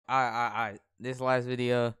This last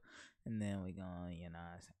video, and then we going, you know,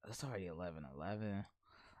 it's already 11:11.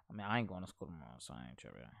 I mean, I ain't going to school tomorrow, so I ain't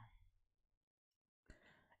tripping.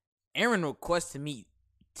 Aaron requests to meet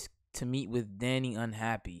with Danny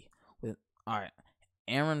unhappy with. All right,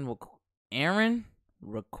 Aaron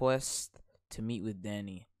requests to meet with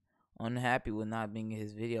Danny unhappy with not being in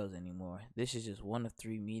his videos anymore. This is just one of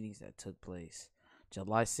 3 meetings that took place.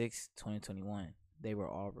 July 6, 2021. They were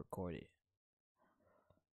all recorded.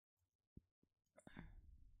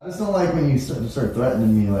 I just don't like when you start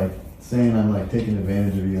threatening me, like saying I'm like taking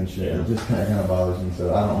advantage of you and shit. Yeah. It just kind of bothers me,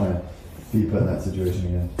 so I don't want to be put in that situation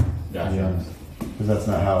again. Gotcha. To be honest, because that's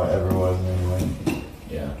not how it ever was in any way.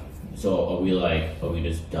 Yeah. So are we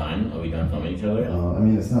just done? Are we done filming each other? I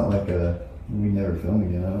mean, it's not like we never film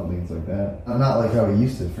again. I don't think it's like that. I'm not like how we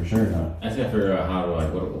used to, for sure not. I just gotta figure out how to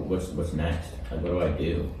what's next. Like, what do I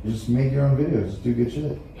do? Just make your own videos. Just do good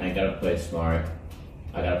shit. I gotta play smart.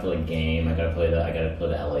 I gotta play a game. I gotta play the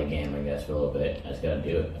LA game, I guess, for a little bit. I just gotta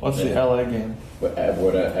do it. What's the LA game? What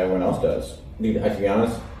everyone else does. Dude, to be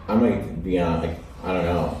honest, I might be on, like, I don't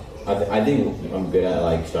know. I think I'm good at,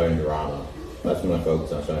 like, starting drama. That's when I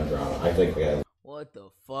focus on starting drama. I think What the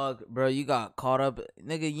fuck, bro? You got caught up.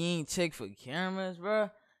 Nigga, you ain't check for cameras, bro?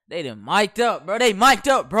 They done mic'd up, bro. They mic'd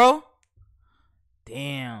up, bro.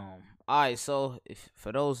 Damn. Alright, so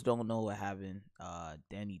for those who don't know what happened,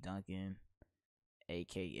 Danny Duncan,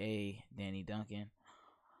 aka Danny Duncan,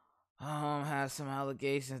 has some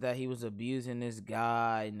allegations that he was abusing this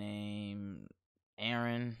guy named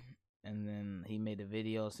Aaron, and then he made a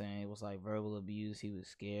video saying it was like verbal abuse. He was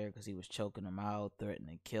scared because he was choking him out,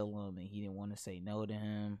 threatening to kill him, and he didn't want to say no to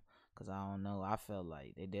him. Because I don't know, I felt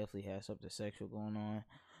like they definitely had something sexual going on,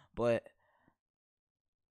 but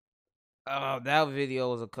that video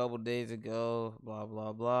was a couple days ago. Blah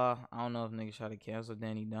blah blah. I don't know if niggas try to cancel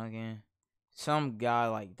Danny Duncan. Some guy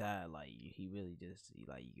like that, like, you really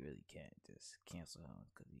can't just cancel him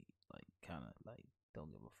because he, like, kind of, like,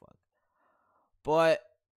 don't give a fuck. But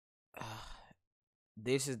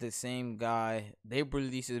this is the same guy. They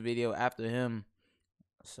released this video after him.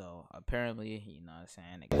 So apparently, you know what I'm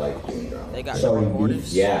saying, they got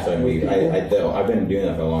recordings. Yeah, so I've been doing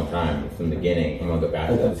that for a long time from the beginning. I'm gonna go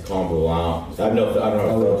back to that. Just calling people out. So I don't have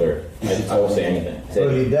a filter. I will say anything.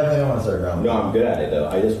 So you definitely don't want to start drama. No, I'm good at it though.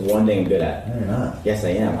 I just one thing I'm good at. No, you're not. Yes, I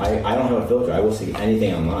am. I don't have a filter. I will see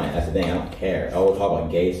anything online. That's the thing. I don't care. I will talk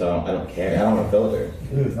about gay stuff. I don't care. I don't have a filter.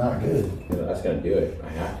 Dude, it's not good. I just gotta do it. I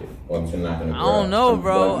have to. Well, I'm just not gonna. I don't know,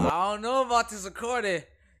 bro. I don't know about this recording.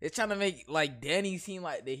 It's trying to make, like, Danny seem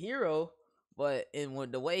like the hero, but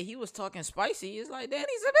with the way he was talking spicy, it's like Danny's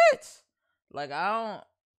a bitch. Like, I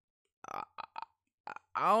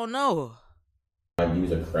don't know. I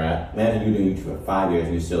use a crap. Imagine you doing YouTube for 5 years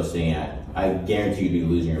and you're still sitting at it. I guarantee you'd be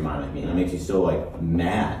losing your mind with me. That makes you so, like,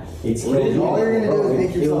 mad. It's all you're gonna do is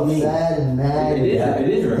make yourself sad and mad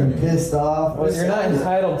and pissed off. Well, you're not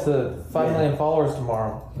entitled to 5 million followers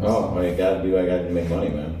tomorrow. Oh, I gotta do make money,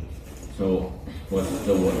 man. So what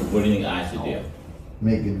do you think I should do?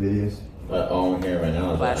 Make good videos. All I'm hearing right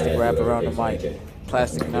now is plastic wrap around the mic.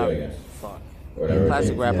 Plastic wrap. Fuck.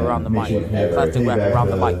 Plastic wrap around the mic. Plastic wrap around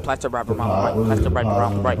the mic. Plastic wrap around the mic. Plastic wrap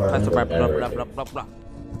around the mic. Plastic wrap blah blah blah blah.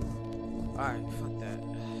 Alright, fuck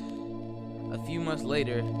that. A few months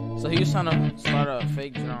later, so he was trying to start a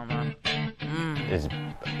fake drama.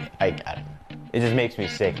 It just makes me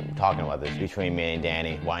sick talking about this between me and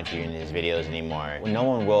Danny. Why aren't you in his videos anymore? No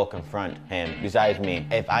one will confront him besides me.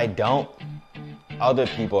 If I don't, other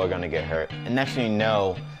people are gonna get hurt. And next thing you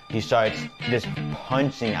know, he starts just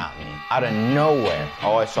punching at me out of nowhere.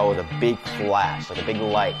 All I saw was a big flash, like a big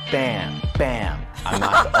light. Bam, bam. I'm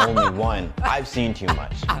not the only one. I've seen too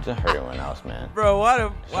much. It doesn't hurt anyone else, man. Bro, why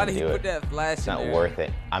did he put that flash in there? It's not worth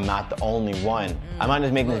it. I'm not the only one. I might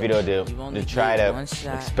just make this video to try to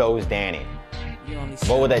expose Danny.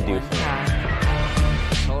 What would that do for me?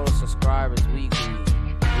 Total subscribers weekly.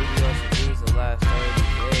 Videos released the last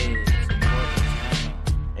 30 days. Support the channel.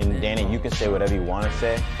 And Danny, you can say whatever you want to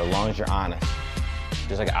say, as long as you're honest.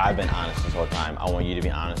 Just like I've been honest this whole time, I want you to be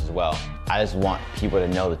honest as well. I just want people to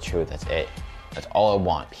know the truth, that's it. That's all I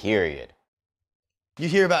want, period. You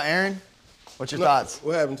hear about Aaron? What's your thoughts?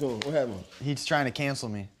 What happened to him? What happened? He's trying to cancel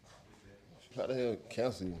me. How the hell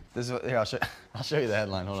cancel you? This is what, here, I'll show you the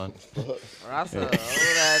headline. Hold on. That's a old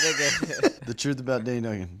ass nigga. The truth about Danny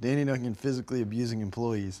Duncan. Danny Duncan physically abusing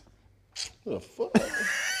employees. What the fuck?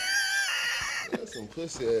 That's some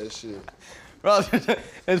pussy ass shit. Roger,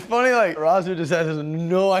 it's funny, like, Roger just has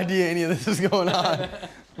no idea any of this is going on.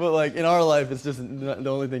 But, like, in our life, it's just the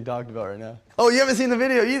only thing talked about right now. Oh, you haven't seen the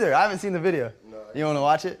video either? I haven't seen the video. No, you want to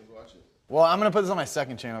watch it? Watch it. Well, I'm gonna put this on my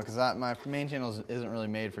second channel because my main channel isn't really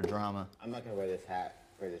made for drama. I'm not gonna wear this hat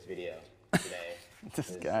for this video today.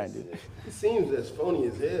 This guy, dude. It seems as phony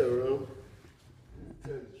as hell, bro.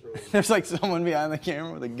 There's like someone behind the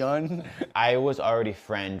camera with a gun. I was already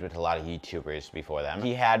friends with a lot of YouTubers before that.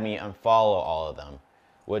 He had me unfollow all of them,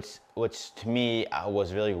 which to me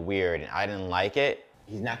was really weird, and I didn't like it.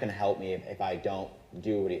 He's not gonna help me if I don't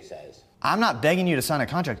do what he says. I'm not begging you to sign a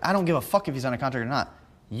contract. I don't give a fuck if you sign a contract or not.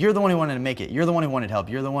 You're the one who wanted to make it. You're the one who wanted help.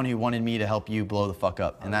 You're the one who wanted me to help you blow the fuck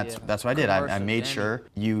up. And that's what I did. I made sure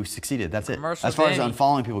you succeeded. That's it. As far as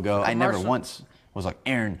unfollowing people go, I never once was like,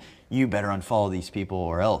 Aaron, you better unfollow these people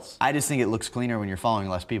or else. I just think it looks cleaner when you're following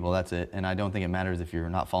less people, that's it. And I don't think it matters if you're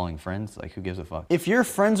not following friends, like who gives a fuck? If you're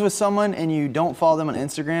friends with someone and you don't follow them on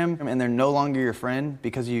Instagram and they're no longer your friend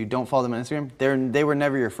because you don't follow them on Instagram, they were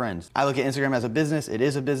never your friends. I look at Instagram as a business, it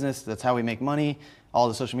is a business, that's how we make money, all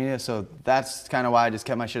the social media, so that's kind of why I just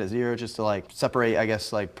kept my shit at 0, just to like separate, I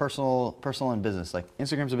guess, like personal and business. Like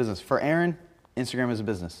Instagram's a business. For Aaron, Instagram is a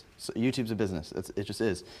business. So YouTube's a business. It just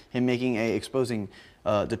is. Him making exposing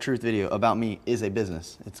the truth video about me is a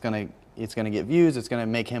business. It's gonna get views. It's gonna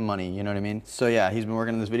make him money. You know what I mean? So yeah, he's been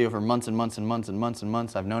working on this video for months and months and months and months and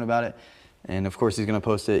months. I've known about it, and of course he's gonna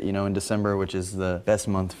post it, you know, in December, which is the best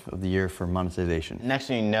month of the year for monetization. Next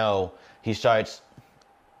thing you know, he starts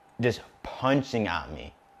just punching at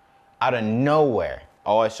me out of nowhere.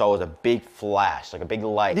 All I saw was a big flash, like a big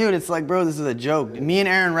light. Dude, it's like, bro, this is a joke. Me and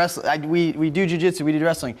Aaron wrestle. We do jujitsu, we do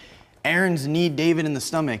wrestling. Aaron's kneed David in the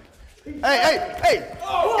stomach. Hey!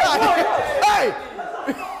 Oh, God. Hey!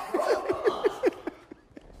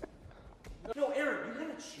 No, Aaron, you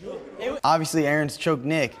gotta chill. Obviously, Aaron's choked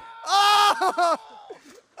Nick. Oh!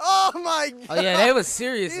 Oh my God! Oh yeah, they was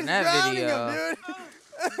serious in that video. Him,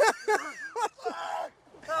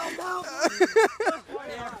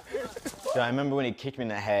 So I remember when he kicked me in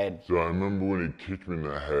the head.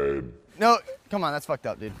 No, come on, that's fucked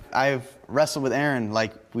up, dude. I've wrestled with Aaron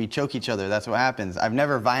like we choke each other. That's what happens. I've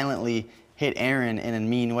never violently hit Aaron in a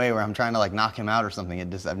mean way where I'm trying to like knock him out or something.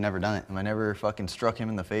 I've never done it. I never fucking struck him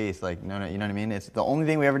in the face. Like, no, you know what I mean? It's the only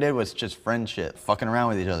thing we ever did was just friendship, fucking around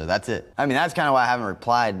with each other. That's it. I mean, that's kind of why I haven't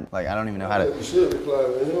replied. Like, I don't even know how to. You should reply,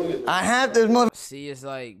 man. You don't get I have to, mother. See, it's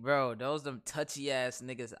like, bro, those them touchy ass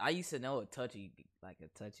niggas. I used to know a touchy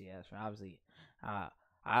ass friend. Obviously,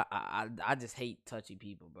 I just hate touchy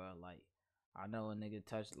people, bro. Like, I know a nigga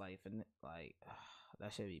touch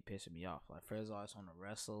that shit be pissing me off. Like, friends always want to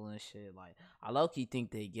wrestle and shit. Like, I low-key think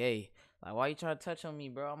they gay. Like, why you trying to touch on me,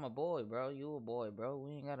 bro? I'm a boy, bro. You a boy, bro.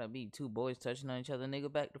 We ain't gotta be two boys touching on each other.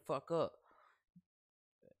 Nigga, back the fuck up.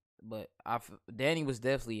 But Danny was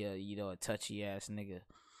definitely a touchy ass nigga.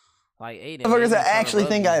 Like, Aiden. Motherfuckers that actually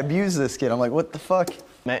think I abuse this kid. I'm like, what the fuck?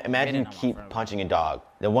 Imagine you keep punching a dog.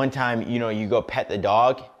 The one time, you go pet the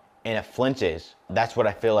dog and it flinches. That's what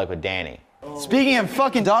I feel like with Danny. Speaking of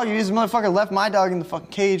fucking dog abuse, this motherfucker left my dog in the fucking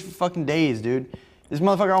cage for fucking days, dude. This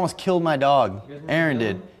motherfucker almost killed my dog. Aaron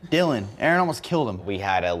did. Dylan. Aaron almost killed him. We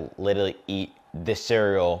had to literally eat the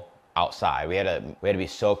cereal outside. We had to be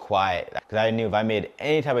so quiet because I knew if I made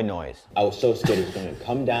any type of noise, I was so scared he was going to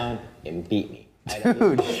come down and beat me.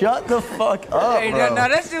 Dude, shut the fuck up, bro. No,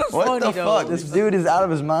 that shit was funny, What the fuck? This dude is out of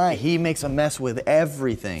his mind. He makes a mess with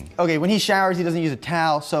everything. Okay, when he showers, he doesn't use a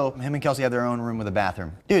towel, so him and Kelsey have their own room with a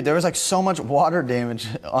bathroom. Dude, there was like so much water damage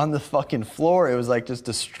on the fucking floor. It was like just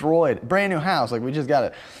destroyed. Brand new house, like we just got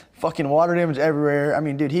it. Fucking water damage everywhere. I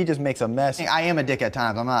mean, dude, he just makes a mess. I am a dick at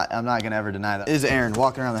times. I'm not gonna ever deny that. This is Aaron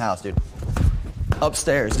walking around the house, dude.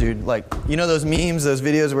 Upstairs, dude. Like, you know those memes, those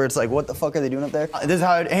videos where it's like, what the fuck are they doing up there? This is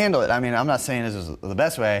how I'd handle it. I mean, I'm not saying this is the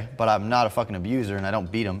best way, but I'm not a fucking abuser and I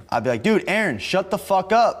don't beat him. I'd be like, dude, Aaron, shut the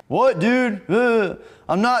fuck up. What, dude?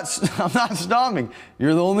 I'm not stopping.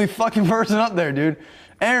 You're the only fucking person up there, dude.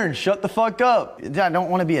 Aaron, shut the fuck up. I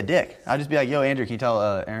don't want to be a dick. I'd just be like, yo, Andrew, can you tell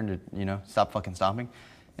Aaron to, stop fucking stomping?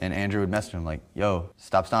 And Andrew would message him like, yo,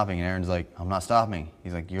 stop stomping. And Aaron's like, I'm not stopping.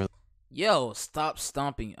 He's like, yo, stop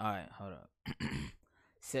stomping. All right, hold up.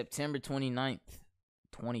 September 29th,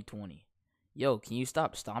 2020. Yo, can you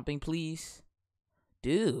stop stomping, please?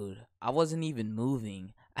 Dude, I wasn't even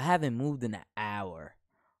moving. I haven't moved in an hour.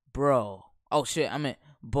 Bro. Oh, shit,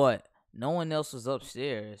 but no one else was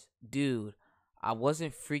upstairs. Dude, I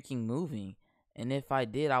wasn't freaking moving. And if I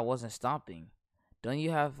did, I wasn't stomping. Don't you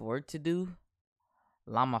have work to do?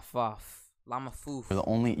 Lama foof.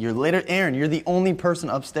 Aaron, you're the only person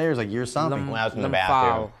upstairs, like you're stomping. When I was in the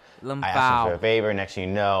bathroom, I asked him for a favor. Next thing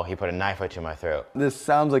you know, he put a knife right to my throat. This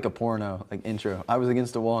sounds like a porno, like intro. I was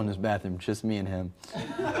against a wall in his bathroom, just me and him.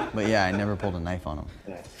 But yeah, I never pulled a knife on him.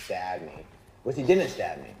 And he stabbed me. He didn't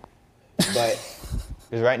stab me, but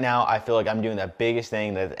Because right now, I feel like I'm doing the biggest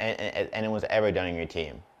thing that anyone's ever done in your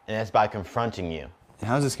team. And that's by confronting you.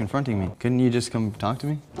 How's this confronting me? Couldn't you just come talk to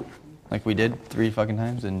me? Like we did 3 fucking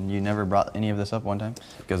times, and you never brought any of this up one time?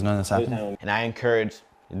 Because none of this happened? And I encourage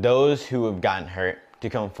those who have gotten hurt to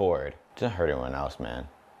come forward. Don't hurt anyone else, man.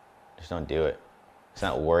 Just don't do it. It's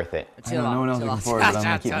not worth it. I know no one else will come forward, but I'm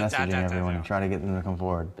gonna keep messaging everyone and try to get them to come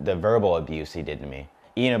forward. The verbal abuse he did to me.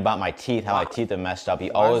 Even about my teeth, how my teeth are messed up.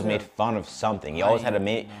 He always made fun of something. He always had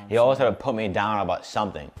to put me down about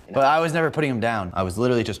something. But I was never putting him down. I was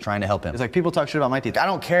literally just trying to help him. It's like people talk shit about my teeth. I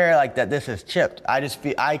don't care like that this is chipped.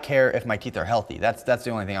 I care if my teeth are healthy. That's the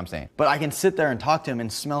only thing I'm saying. But I can sit there and talk to him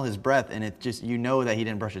and smell his breath, and it just, you know that he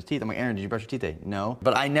didn't brush his teeth. I'm like, Aaron, did you brush your teeth today? No.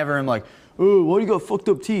 But I never am like, oh, why do you got fucked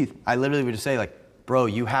up teeth? I literally would just say like, bro,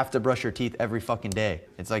 you have to brush your teeth every fucking day.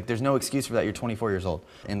 It's like, there's no excuse for that. You're 24 years old.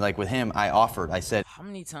 And like with him, I said, how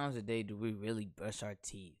many times a day do we really brush our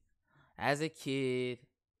teeth? As a kid,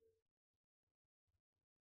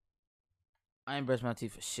 I ain't brush my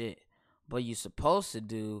teeth for shit. But you're supposed to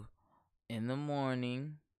do in the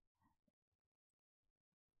morning,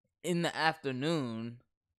 in the afternoon.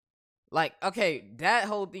 Like, okay, that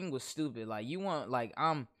whole thing was stupid. Like, you want, like,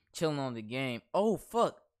 I'm chilling on the game. Oh,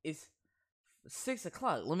 fuck, it's 6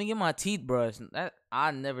 o'clock. Let me get my teeth brushed. That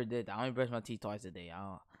I never did that. I only brush my teeth twice a day.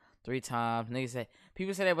 3 times. Niggas say,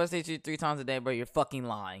 people say they brush their teeth 3 times a day, bro. You're fucking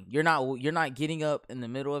lying. You're not getting up in the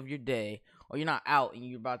middle of your day, or you're not out and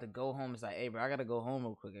you're about to go home. It's like, hey, bro, I gotta go home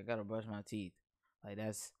real quick. I gotta brush my teeth. Like,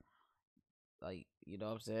 that's like, you know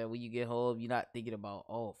what I'm saying? When you get home, you're not thinking about,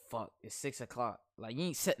 oh fuck, it's 6 o'clock. Like, you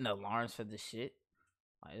ain't setting alarms for this shit.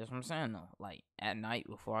 Like, that's what I'm saying though. Like, at night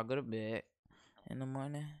before I go to bed, in the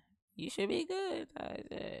morning, you should be good. I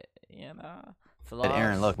said, you know. But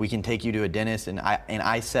Aaron, look, we can take you to a dentist, and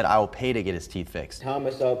I said I will pay to get his teeth fixed. Telling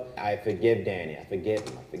myself, I forgive Danny. I forgive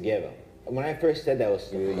him. When I first said that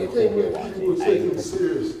was you think you were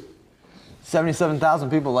watching. 77,000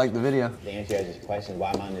 people liked the video. The answer to this question,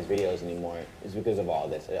 why I'm on these videos anymore, is because of all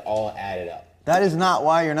this. It all added up. That is not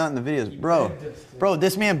why you're not in the videos, bro.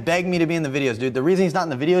 This man begged me to be in the videos, dude. The reason he's not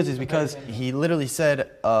in the videos is because he literally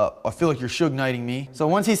said, I feel like you're Suge Knighting me. So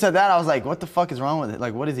once he said that, I was like, what the fuck is wrong with it?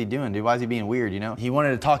 Like, what is he doing, dude? Why is he being weird, you know? He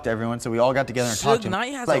wanted to talk to everyone, so we all got together and talked to him. Suge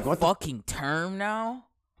Knight has like, a fucking term now.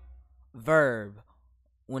 Verb.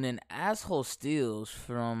 When an asshole steals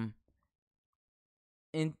from...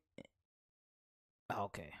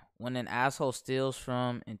 When an asshole steals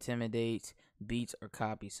from, intimidates, beats, or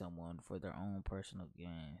copies someone for their own personal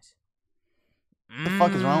gains. What the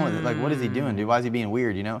fuck is wrong with it? Like, what is he doing, dude? Why is he being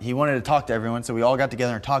weird, you know? He wanted to talk to everyone, so we all got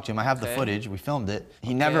together and talked to him. I have the footage. We filmed it.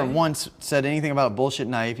 He never once said anything about a bullshit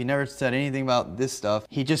knife. He never said anything about this stuff.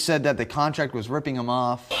 He just said that the contract was ripping him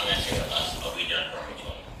off. I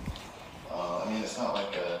mean, it's not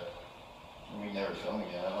like we never film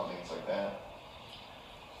again. I don't think it's like that.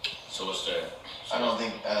 So what's that? I don't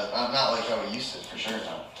think, I'm not like how we used to, for sure.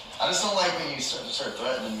 I just don't like when you start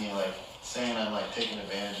threatening me, like, saying I'm, like, taking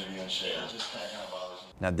advantage of you and shit. It just kind of bothers me.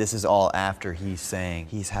 Now, this is all after he's saying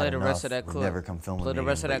he's had enough. Play the rest of that clip. Never come film with me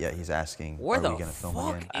again, but he's asking, are we going to film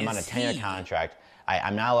again? I'm on a 10-year contract.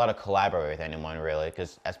 I'm not allowed to collaborate with anyone, really,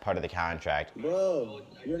 because that's part of the contract. Bro,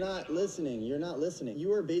 you're not listening. You're not listening.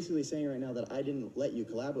 You are basically saying right now that I didn't let you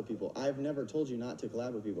collab with people. I've never told you not to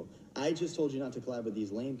collab with people. I just told you not to collab with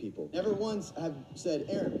these lame people. Never once have said,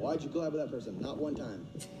 Aaron, why'd you collab with that person? Not one time.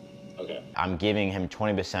 Okay. I'm giving him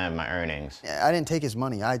 20% of my earnings. I didn't take his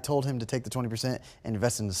money. I told him to take the 20% and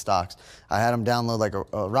invest into stocks. I had him download like a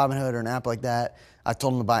Robinhood or an app like that. I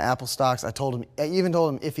told him to buy Apple stocks. I even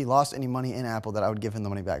told him if he lost any money in Apple that I would give him the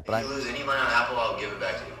money back. But if you lose any money on Apple, I'll give it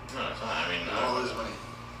back to you. No, it's not. I mean, you won't lose money.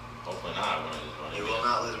 Hopefully not. I won't lose money. You will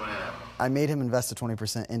not lose money on Apple. I made him invest the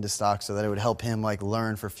 20% into stocks so that it would help him like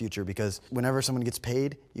learn for future, because whenever someone gets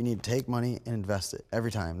paid, you need to take money and invest it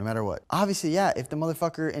every time, no matter what. Obviously, yeah, if the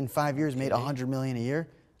motherfucker in 5 years made $100 million a year,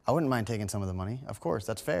 I wouldn't mind taking some of the money. Of course,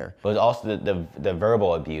 that's fair. But it was also the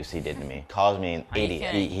verbal abuse he did to me. Calls me an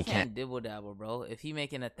idiot. He can't dibble dabble, bro. If he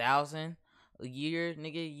making 1,000 a year,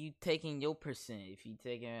 nigga, you taking your percent. If you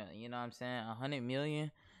taking, you know what I'm saying, 100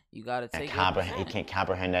 million, you gotta take it. He can't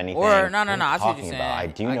comprehend anything. Or no, I see what you're saying. I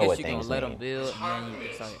do know what things mean. I guess you gonna let him build, and then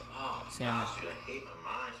you start seeing.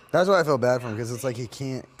 That's why I feel bad for him, because it's like he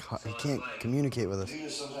can't communicate with us. You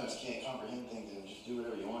just sometimes can't comprehend things and just do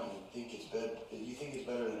whatever you want and think it's better. You think it's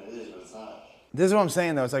better than it is, but it's not. This is what I'm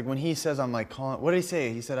saying though. It's like when he says I'm like calling. What did he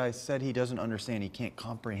say? He said I said he doesn't understand. He can't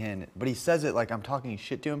comprehend. But he says it like I'm talking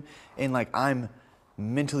shit to him, and like I'm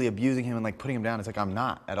mentally abusing him and like putting him down. It's like I'm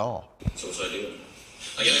not at all. So what's I do?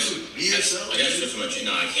 I gotta switch my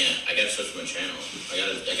channel. No, I can't. I gotta switch my channel. I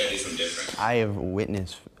gotta do something different. I have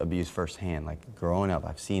witnessed abuse firsthand. Like growing up,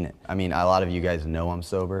 I've seen it. I mean, a lot of you guys know I'm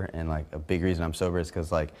sober, and like a big reason I'm sober is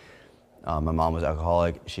because like my mom was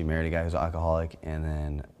alcoholic. She married a guy who's alcoholic, and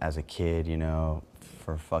then as a kid, you know,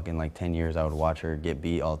 for fucking like 10 years, I would watch her get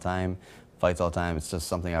beat all the time, fights all the time. It's just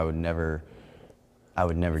something I would never do. I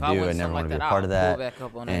never want to be a part of that,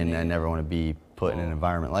 and I never want to be put in an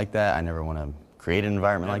environment like that. I never want to create an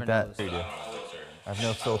environment like that. I have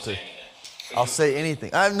no filter. I'll say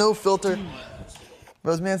anything. I have no filter.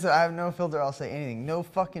 Bro, this man said, I have no filter, I'll say anything. No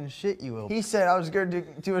fucking shit you will. He said I was scared to do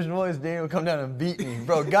too much noise, Danny would come down and beat me.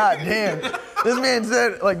 Bro, goddamn. This man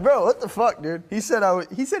said, like, bro, what the fuck, dude? He said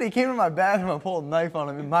he came to my bathroom and pulled a knife on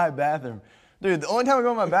him in my bathroom. Dude, the only time I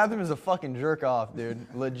go in my bathroom is a fucking jerk off, dude.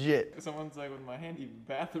 Legit. Someone's like, with my handy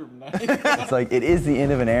bathroom knife. It's like, it is the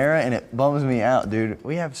end of an era, and it bums me out, dude.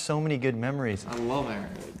 We have so many good memories. I love Aaron.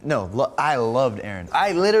 No, I loved Aaron.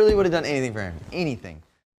 I literally would have done anything for Aaron. Anything.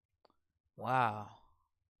 Wow.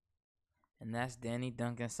 And that's Danny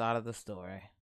Duncans' side of the story.